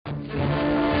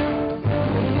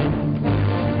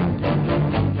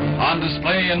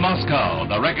display in Moscow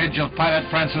the wreckage of pilot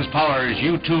Francis Power's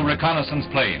U-2 reconnaissance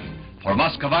plane for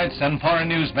Muscovites and foreign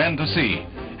newsmen to see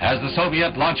as the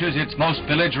Soviet launches its most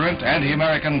belligerent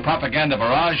anti-American propaganda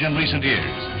barrage in recent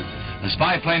years. The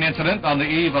spy plane incident on the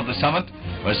eve of the summit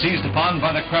was seized upon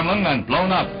by the Kremlin and blown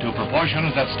up to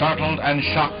proportions that startled and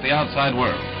shocked the outside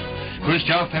world.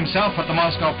 Khrushchev himself at the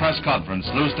Moscow press conference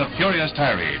loosed a furious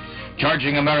tirade,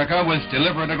 charging America with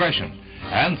deliberate aggression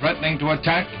and threatening to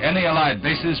attack any Allied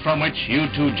bases from which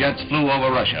U-2 jets flew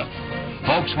over Russia.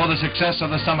 Hopes for the success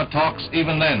of the summit talks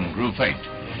even then grew faint.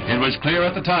 It was clear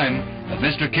at the time that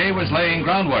Mr. K was laying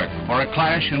groundwork for a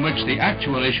clash in which the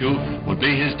actual issue would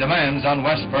be his demands on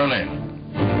West Berlin.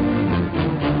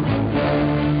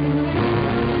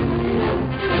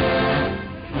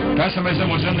 Pessimism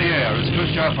was in the air as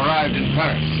Khrushchev arrived in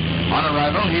Paris. On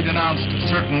arrival, he denounced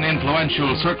certain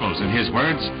influential circles, in his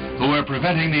words, who were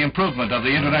preventing the improvement of the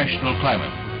international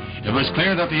climate. It was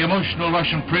clear that the emotional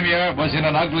Russian premier was in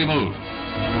an ugly mood.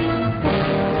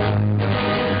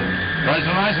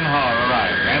 President Eisenhower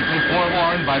arrived, amply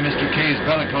forewarned by Mr. K's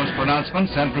bellicose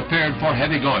pronouncements and prepared for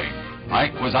heavy going.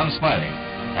 Ike was unsmiling,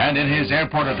 and in his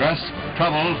airport address,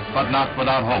 troubled but not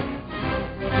without hope.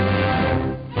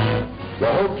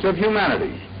 The hopes of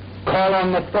humanity call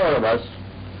on the four of us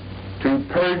to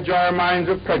purge our minds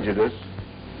of prejudice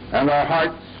and our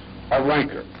hearts of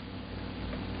rancor.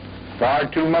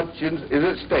 Far too much is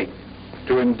at stake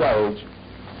to indulge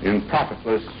in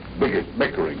profitless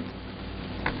bickering.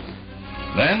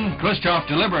 Then Khrushchev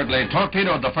deliberately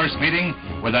torpedoed the first meeting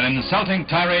with an insulting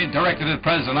tirade directed at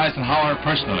President Eisenhower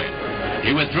personally.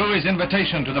 He withdrew his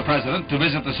invitation to the president to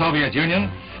visit the Soviet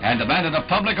Union and demanded a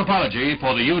public apology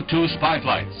for the U-2 spy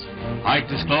flights. Ike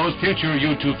disclosed future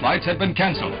U-2 flights had been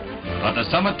canceled, but the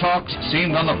summit talks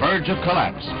seemed on the verge of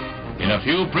collapse. In a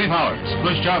few brief hours,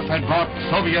 Khrushchev had brought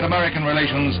Soviet-American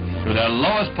relations to their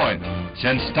lowest point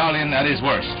since Stalin at his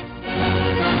worst.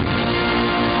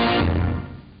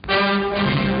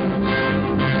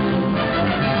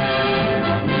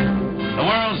 The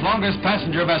world's longest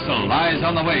passenger vessel lies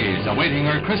on the waves awaiting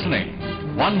her christening.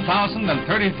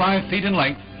 1,035 feet in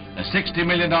length, the $60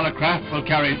 million craft will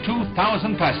carry 2,000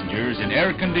 passengers in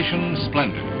air-conditioned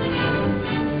splendor.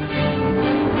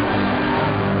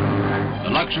 The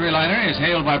luxury liner is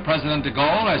hailed by President De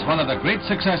Gaulle as one of the great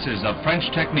successes of French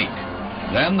technique.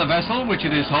 Then the vessel, which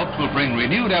it is hoped will bring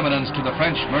renewed eminence to the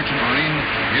French merchant marine,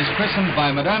 is christened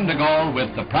by Madam De Gaulle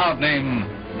with the proud name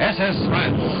SS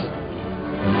France.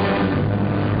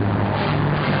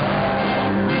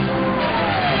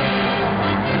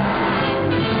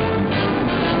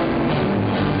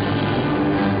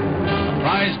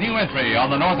 New entry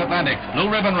on the North Atlantic Blue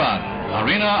Ribbon Run,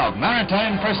 arena of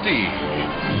maritime prestige.